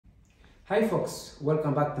Hi folks,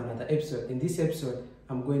 welcome back to another episode. In this episode,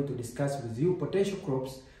 I'm going to discuss with you potential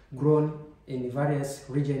crops grown in various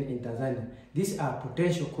regions in Tanzania. These are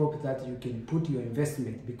potential crops that you can put your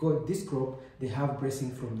investment because this crop, they have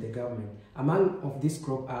blessing from the government. Among of these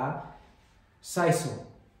crops are sisal,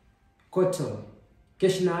 cotton,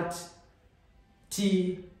 cashew,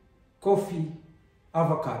 tea, coffee,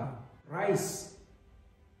 avocado, rice.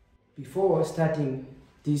 Before starting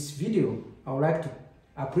this video, I would like to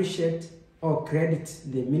appreciate or credit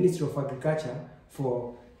the Ministry of Agriculture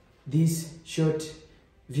for this short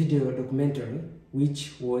video documentary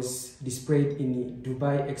which was displayed in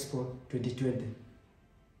Dubai Expo 2020.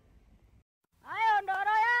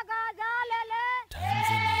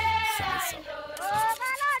 Tanzanian sisal.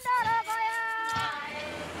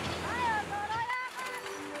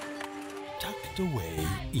 Tucked away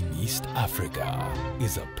in East Africa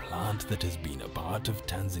is a plant that has been a part of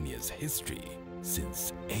Tanzania's history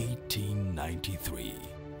since 1893.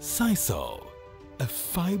 Sisal, a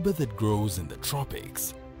fiber that grows in the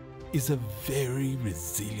tropics, is a very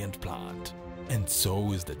resilient plant, and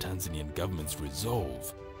so is the Tanzanian government's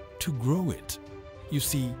resolve to grow it. You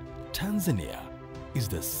see, Tanzania is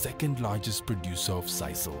the second largest producer of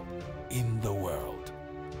sisal in the world.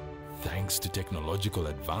 Thanks to technological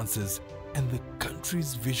advances and the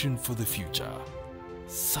country's vision for the future,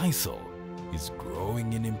 sisal is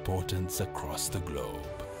growing in importance across the globe.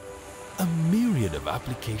 A myriad of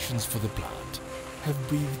applications for the plant have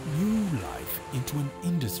breathed new life into an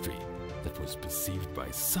industry that was perceived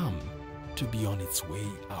by some to be on its way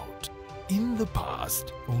out. In the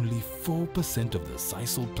past, only 4% of the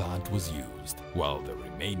sisal plant was used, while the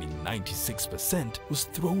remaining 96% was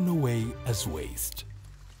thrown away as waste.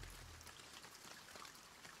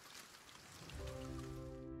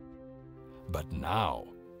 But now,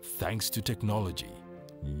 thanks to technology,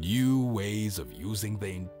 new ways of using the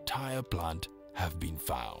entire plant have been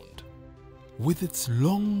found. With its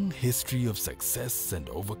long history of success and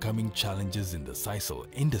overcoming challenges in the sisal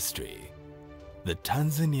industry, the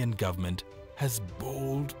Tanzanian government has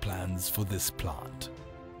bold plans for this plant.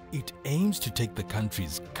 It aims to take the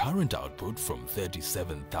country's current output from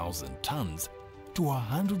 37,000 tons to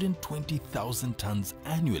 120,000 tons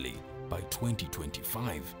annually by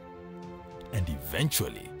 2025, and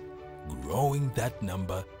eventually growing that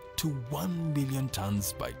number to 1 million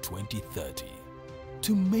tons by 2030.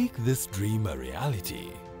 To make this dream a reality,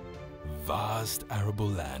 vast arable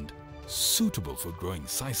land suitable for growing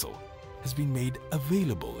sisal has been made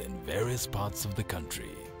available in various parts of the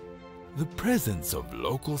country. The presence of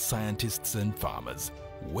local scientists and farmers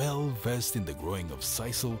well versed in the growing of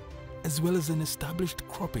sisal, as well as an established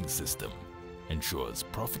cropping system, ensures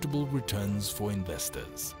profitable returns for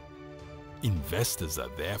investors. Investors are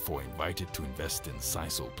therefore invited to invest in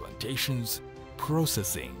sisal plantations,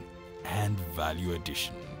 processing, and value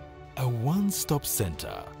addition. A one-stop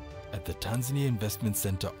center at the Tanzania Investment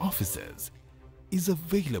Center offices is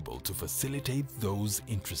available to facilitate those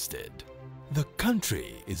interested. The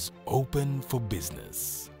country is open for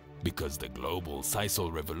business because the global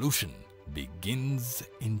sisal revolution begins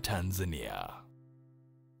in Tanzania.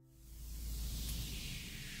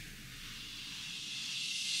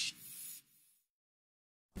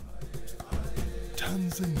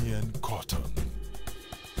 Tanzanian cotton.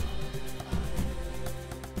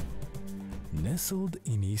 Nestled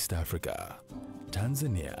in East Africa,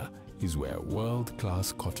 Tanzania is where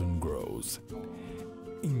world-class cotton grows.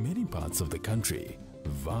 In many parts of the country,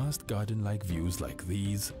 vast garden-like views like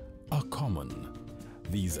these are common.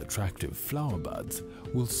 These attractive flower buds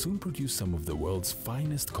will soon produce some of the world's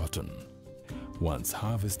finest cotton. Once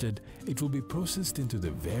harvested, it will be processed into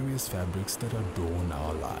the various fabrics that adorn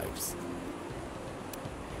our lives.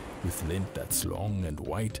 With lint that's long and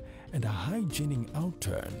white and a hygienic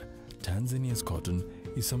outturn, Tanzania's cotton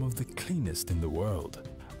is some of the cleanest in the world.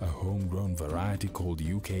 A homegrown variety called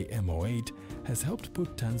UK M08 has helped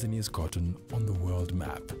put Tanzania's cotton on the world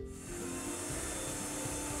map.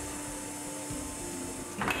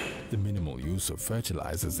 The minimal use of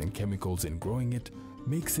fertilizers and chemicals in growing it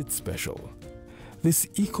makes it special. This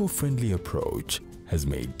eco-friendly approach has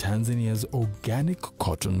made Tanzania's organic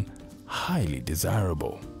cotton highly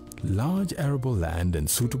desirable. Large arable land and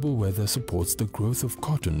suitable weather supports the growth of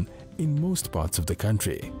cotton in most parts of the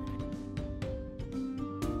country.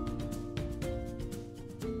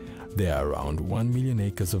 There are around 1 million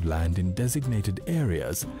acres of land in designated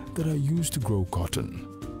areas that are used to grow cotton.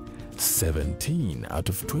 17 out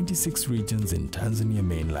of 26 regions in Tanzania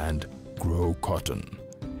mainland grow cotton.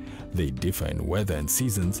 They differ in weather and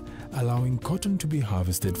seasons, allowing cotton to be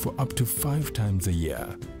harvested for up to 5 times a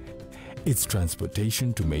year. Its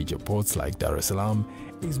transportation to major ports like Dar es Salaam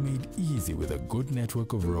is made easy with a good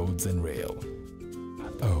network of roads and rail.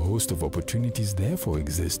 A host of opportunities therefore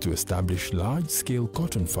exist to establish large-scale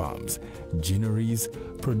cotton farms, ginneries,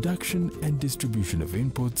 production and distribution of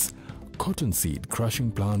inputs, cottonseed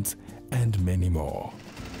crushing plants, and many more.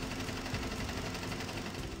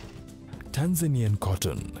 Tanzanian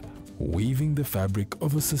cotton, weaving the fabric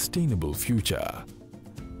of a sustainable future.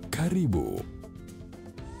 Karibu.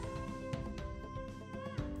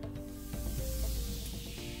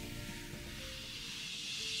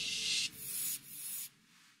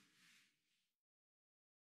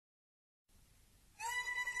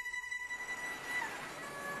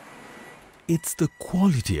 It's the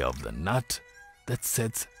quality of the nut that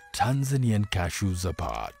sets Tanzanian cashews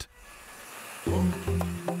apart.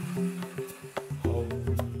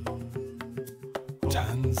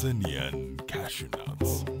 Tanzanian cashew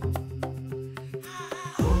nuts.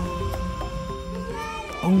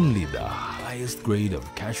 Only the highest grade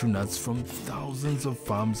of cashew nuts from thousands of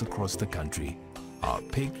farms across the country are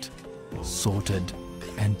picked, sorted,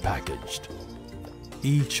 and packaged.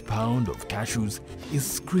 Each pound of cashews is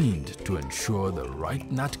screened to ensure the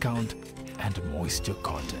right nut count and moisture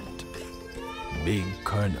content. Big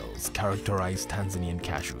kernels characterize Tanzanian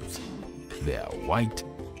cashews. They are white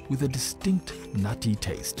with a distinct nutty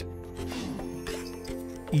taste.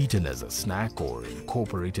 Eaten as a snack or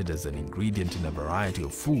incorporated as an ingredient in a variety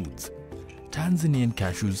of foods, Tanzanian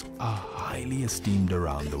cashews are highly esteemed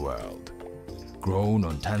around the world. Grown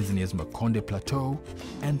on Tanzania's Makonde Plateau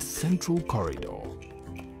and Central Corridor,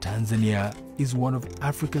 Tanzania is one of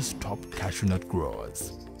Africa's top cashew nut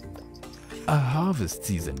growers. A harvest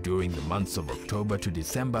season during the months of October to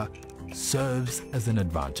December serves as an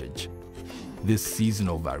advantage. This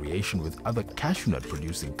seasonal variation with other cashew nut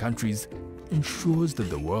producing countries ensures that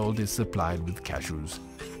the world is supplied with cashews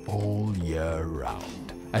all year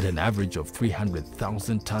round. At an average of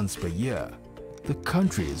 300,000 tons per year, the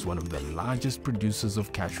country is one of the largest producers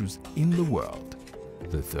of cashews in the world,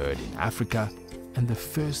 the third in Africa and the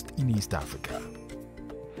first in East Africa.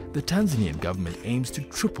 The Tanzanian government aims to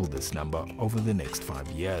triple this number over the next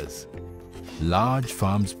 5 years. Large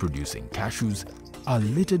farms producing cashews are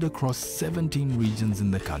littered across 17 regions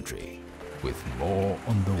in the country, with more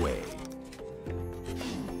on the way.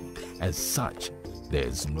 As such, there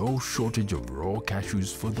is no shortage of raw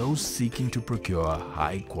cashews for those seeking to procure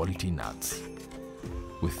high-quality nuts.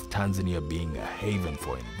 With Tanzania being a haven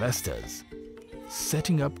for investors,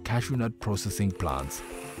 setting up cashew nut processing plants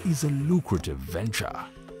is a lucrative venture.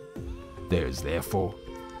 There is therefore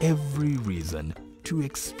every reason to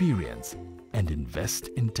experience and invest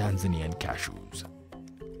in Tanzanian cashews.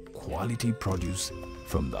 Quality produce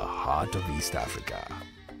from the heart of East Africa.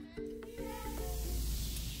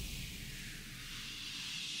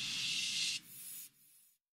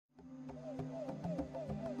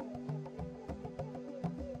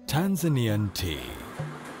 Tanzanian tea,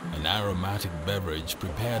 an aromatic beverage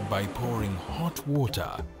prepared by pouring hot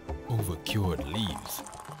water over cured leaves.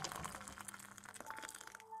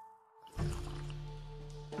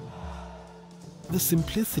 The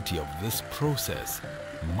simplicity of this process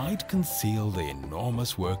might conceal the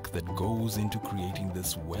enormous work that goes into creating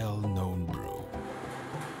this well-known brew.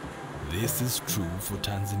 This is true for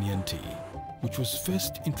Tanzanian tea, which was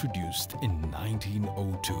first introduced in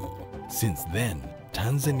 1902. Since then,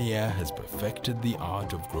 Tanzania has perfected the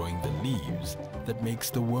art of growing the leaves that makes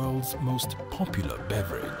the world's most popular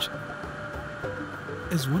beverage.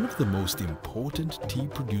 As one of the most important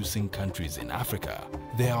tea-producing countries in Africa,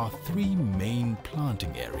 there are 3 main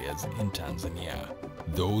planting areas in Tanzania.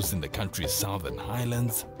 Those in the country's southern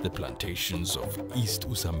highlands, the plantations of East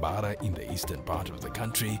Usambara in the eastern part of the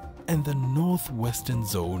country, and the northwestern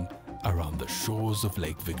zone around the shores of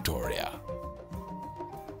Lake Victoria.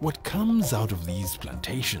 What comes out of these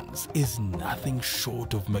plantations is nothing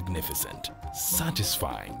short of magnificent,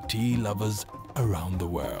 satisfying tea lovers around the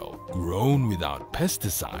world. Grown without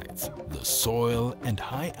pesticides, the soil and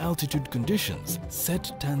high altitude conditions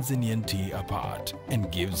set Tanzanian tea apart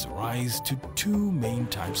and gives rise to 2 main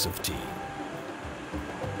types of tea.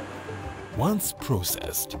 Once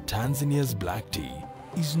processed, Tanzania's black tea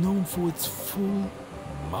is known for its full,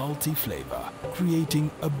 malty flavor, creating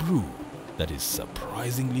a brew that is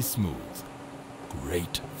surprisingly smooth,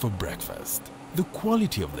 great for breakfast. The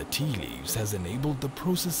quality of the tea leaves has enabled the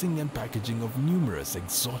processing and packaging of numerous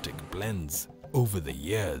exotic blends. Over the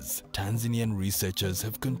years, Tanzanian researchers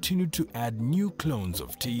have continued to add new clones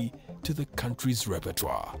of tea to the country's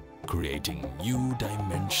repertoire, creating new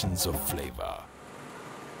dimensions of flavor.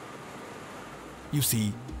 You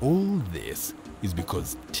see, all this is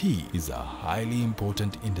because tea is a highly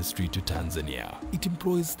important industry to Tanzania. It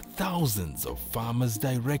employs thousands of farmers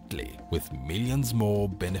directly, with millions more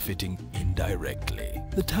benefiting indirectly.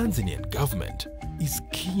 The Tanzanian government is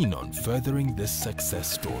keen on furthering this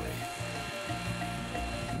success story.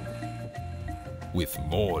 With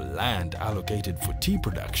more land allocated for tea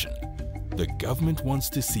production, the government wants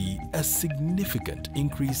to see a significant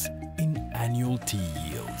increase in annual tea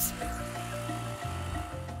yields.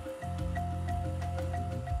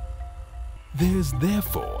 There is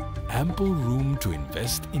therefore ample room to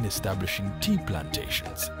invest in establishing tea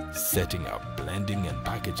plantations, setting up blending and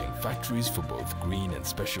packaging factories for both green and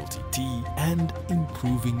specialty tea, and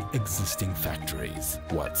improving existing factories.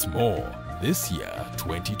 What's more, this year,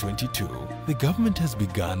 2022, the government has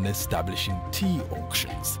begun establishing tea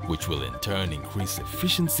auctions, which will in turn increase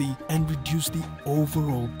efficiency and reduce the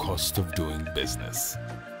overall cost of doing business.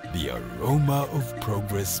 The aroma of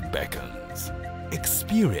progress beckons.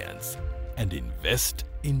 Experience and invest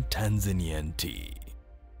in Tanzanian tea.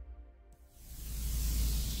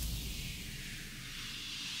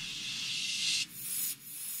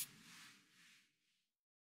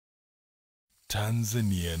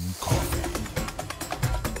 Tanzanian coffee.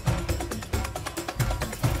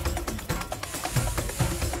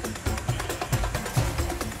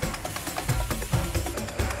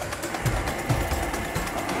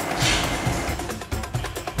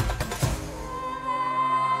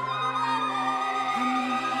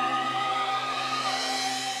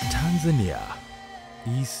 Tanzania,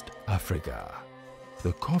 East Africa.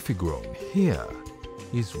 The coffee grown here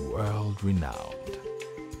is world-renowned.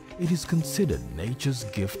 It is considered nature's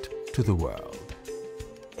gift to the world.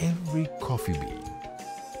 Every coffee bean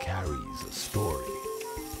carries a story.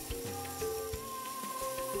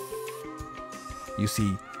 You see,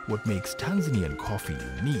 what makes Tanzanian coffee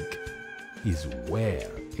unique is where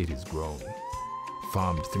it is grown.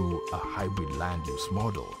 Farmed through a hybrid land use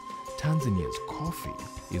model, Tanzania's coffee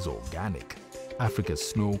is organic. Africa's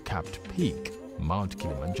snow-capped peak, Mount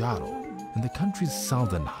Kilimanjaro, and the country's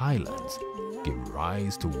southern highlands give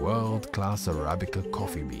rise to world-class Arabica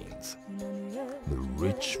coffee beans. The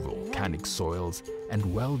rich volcanic soils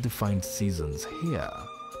and well-defined seasons here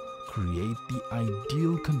create the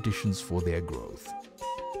ideal conditions for their growth.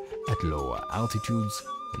 At lower altitudes,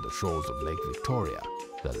 on the shores of Lake Victoria,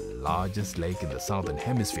 the largest lake in the southern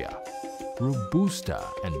hemisphere, Robusta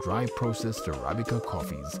and dry processed Arabica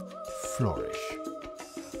coffees flourish.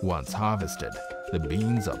 Once harvested, the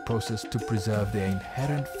beans are processed to preserve their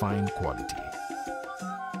inherent fine quality.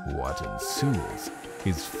 What ensues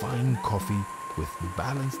is fine coffee with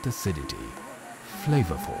balanced acidity,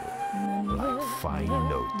 flavorful like fine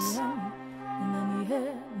notes.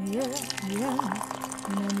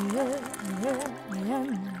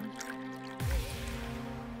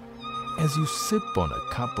 As you sip on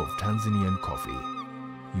a cup of Tanzanian coffee,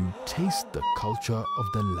 you taste the culture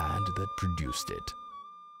of the land that produced it.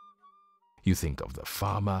 You think of the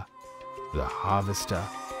farmer, the harvester,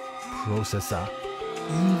 processor,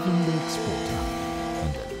 even the exporter,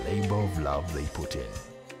 and the labor of love they put in.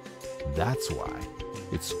 That's why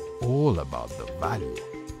it's all about the value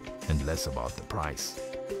and less about the price.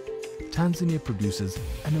 Tanzania produces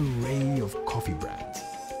an array of coffee brands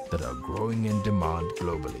that are growing in demand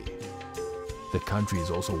globally. The country is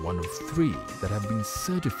also one of 3 that have been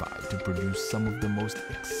certified to produce some of the most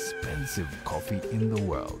expensive coffee in the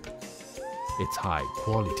world. Its high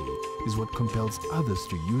quality is what compels others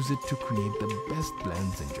to use it to create the best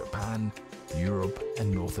blends in Japan, Europe,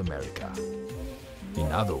 and North America. In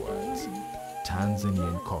other words,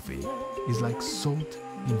 Tanzanian coffee is like salt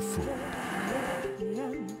in food.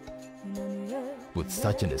 With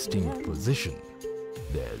such an esteemed position,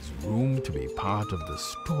 there's room to be part of the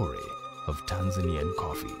story of Tanzanian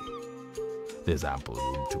coffee. There's ample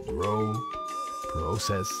room to grow,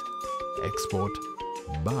 process, export,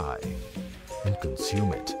 buy, and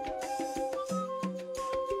consume it.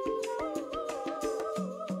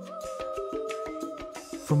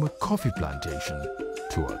 From a coffee plantation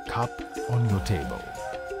to a cup on your table,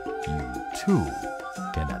 you too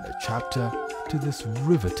can add a chapter to this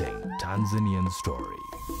riveting Tanzanian story.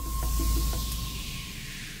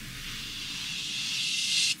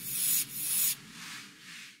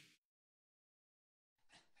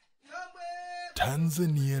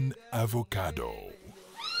 Tanzanian avocado.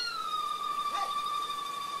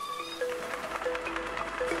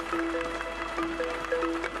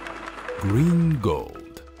 Green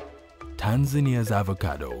gold. Tanzania's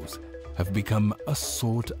avocados have become a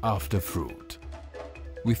sought-after fruit.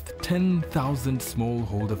 With 10,000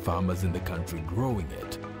 smallholder farmers in the country growing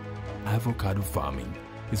it, avocado farming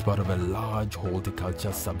is part of a large horticulture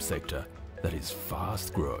subsector that is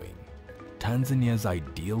fast growing. Tanzania's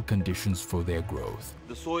ideal conditions for their growth.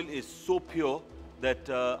 The soil is so pure that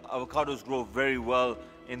avocados grow very well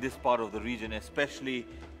in this part of the region, especially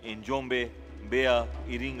in Njombe, Mbeya,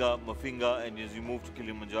 Iringa, Mafinga, and as you move to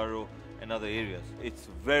Kilimanjaro and other areas. It's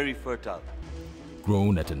very fertile.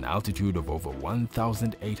 Grown at an altitude of over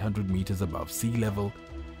 1,800 meters above sea level,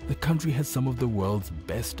 the country has some of the world's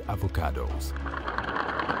best avocados.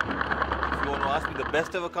 If you want to ask me the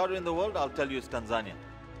best avocado in the world, I'll tell you it's Tanzania.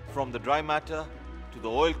 From the dry matter, to the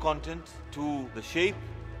oil content, to the shape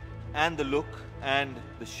and the look and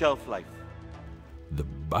the shelf life. The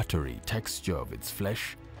buttery texture of its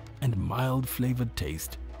flesh and mild flavored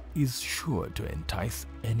taste is sure to entice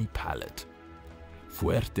any palate.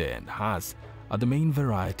 Fuerte and Hass are the main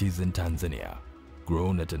varieties in Tanzania,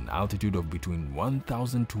 grown at an altitude of between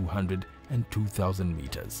 1,200 and 2,000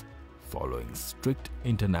 meters, following strict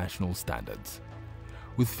international standards.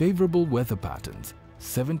 With favorable weather patterns,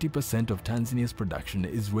 70% of Tanzania's production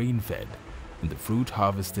is rain-fed, and the fruit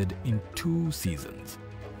harvested in 2 seasons.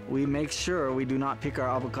 We make sure we do not pick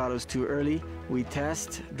our avocados too early. We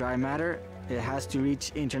test dry matter. It has to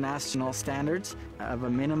reach international standards of a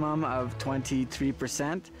minimum of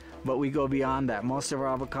 23%, but we go beyond that. Most of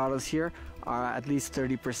our avocados here are at least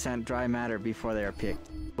 30% dry matter before they are picked.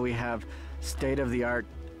 We have state-of-the-art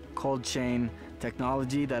cold chain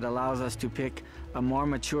technology that allows us to pick a more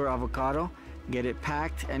mature avocado, get it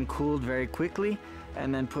packed and cooled very quickly,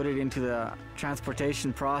 and then put it into the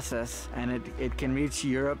transportation process, and it can reach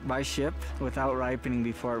Europe by ship without ripening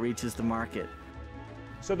before it reaches the market.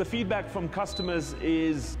 So the feedback from customers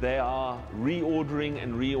is they are reordering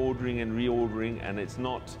and reordering and reordering, and it's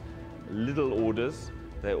not little orders.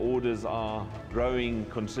 Their orders are growing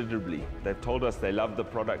considerably. They've told us they love the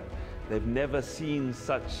product. They've never seen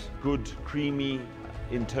such good, creamy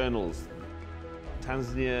internals.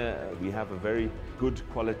 Tanzania, we have a very good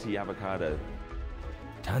quality avocado.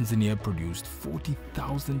 Tanzania produced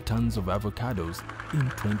 40,000 tons of avocados in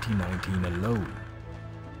 2019 alone.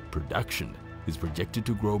 Production is projected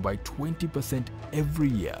to grow by 20% every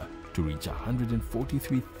year to reach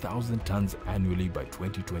 143,000 tons annually by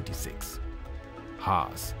 2026.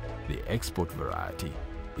 Hass, the export variety,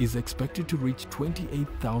 is expected to reach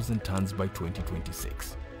 28,000 tons by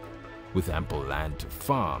 2026. With ample land to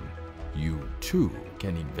farm, you too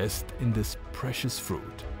can invest in this precious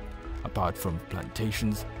fruit. Apart from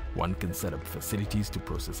plantations, one can set up facilities to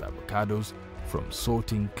process avocados, from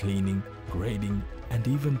sorting, cleaning, grading, and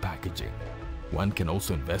even packaging. One can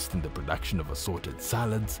also invest in the production of assorted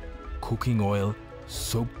salads, cooking oil,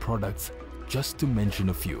 soap products, just to mention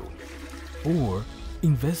a few. Or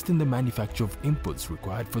invest in the manufacture of inputs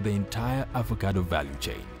required for the entire avocado value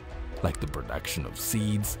chain, like the production of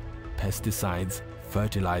seeds, pesticides,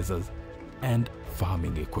 fertilizers, and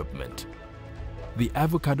farming equipment. The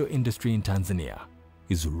avocado industry in Tanzania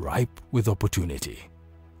is ripe with opportunity.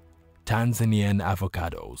 Tanzanian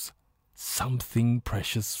avocados, something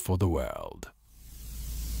precious for the world.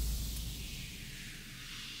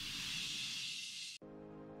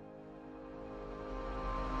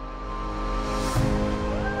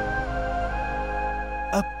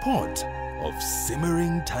 A pot of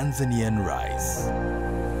simmering Tanzanian rice.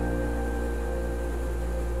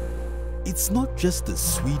 It's not just the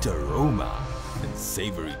sweet aroma and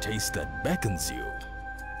savory taste that beckons you.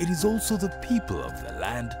 It is also the people of the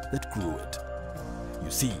land that grew it.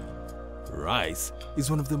 You see, rice is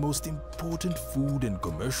one of the most important food and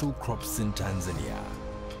commercial crops in Tanzania.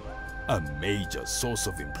 A major source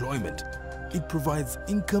of employment, it provides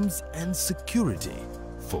incomes and security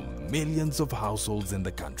for millions of households in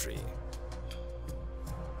the country.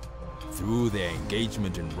 Through their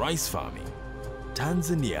engagement in rice farming,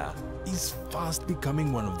 Tanzania is fast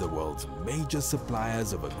becoming one of the world's major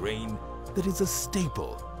suppliers of a grain that is a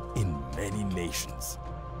staple in many nations.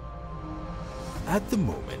 At the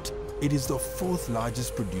moment, it is the 4th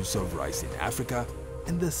largest producer of rice in Africa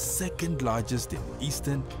and the 2nd largest in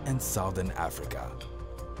Eastern and Southern Africa.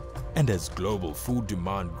 And as global food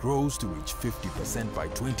demand grows to reach 50% by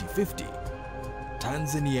 2050,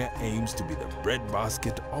 Tanzania aims to be the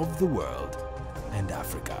breadbasket of the world and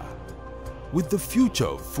Africa. With the future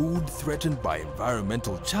of food threatened by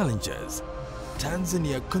environmental challenges,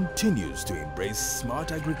 Tanzania continues to embrace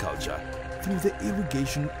smart agriculture through the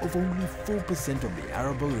irrigation of only 4% of the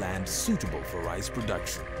arable land suitable for rice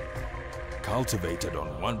production. Cultivated on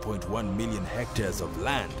 1.1 million hectares of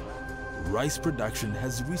land, rice production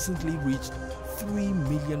has recently reached 3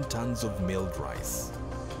 million tons of milled rice.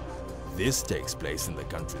 This takes place in the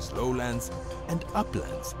country's lowlands and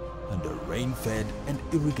uplands under rain-fed and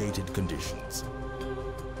irrigated conditions.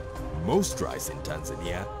 Most rice in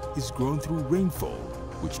Tanzania is grown through rainfall,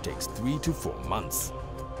 which takes 3 to 4 months.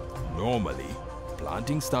 Normally,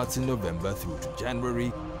 planting starts in November through to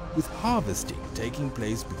January, with harvesting taking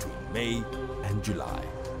place between May and July.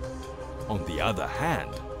 On the other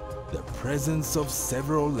hand, the presence of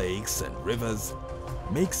several lakes and rivers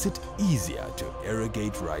makes it easier to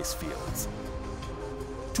irrigate rice fields.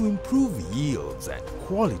 To improve yields and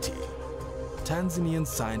quality, Tanzanian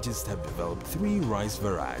scientists have developed 3 rice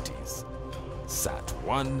varieties: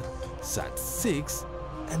 SAT1, SAT6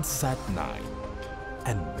 and SAT9,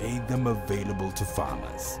 and made them available to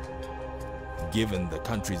farmers. Given the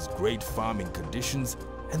country's great farming conditions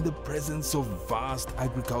and the presence of vast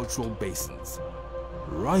agricultural basins,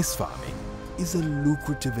 rice farming is a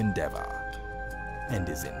lucrative endeavor and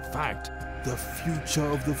is in fact the future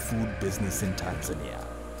of the food business in Tanzania.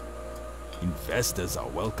 Investors are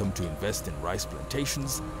welcome to invest in rice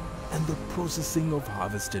plantations and the processing of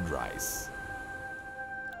harvested rice.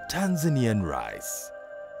 Tanzanian rice,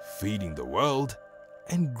 feeding the world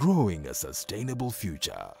and growing a sustainable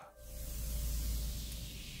future.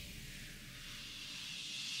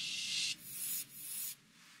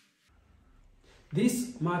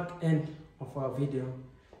 This marks the end of our video.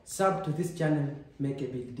 Sub to this channel make a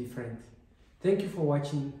big difference. Thank you for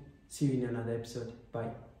watching. See you in another episode. Bye.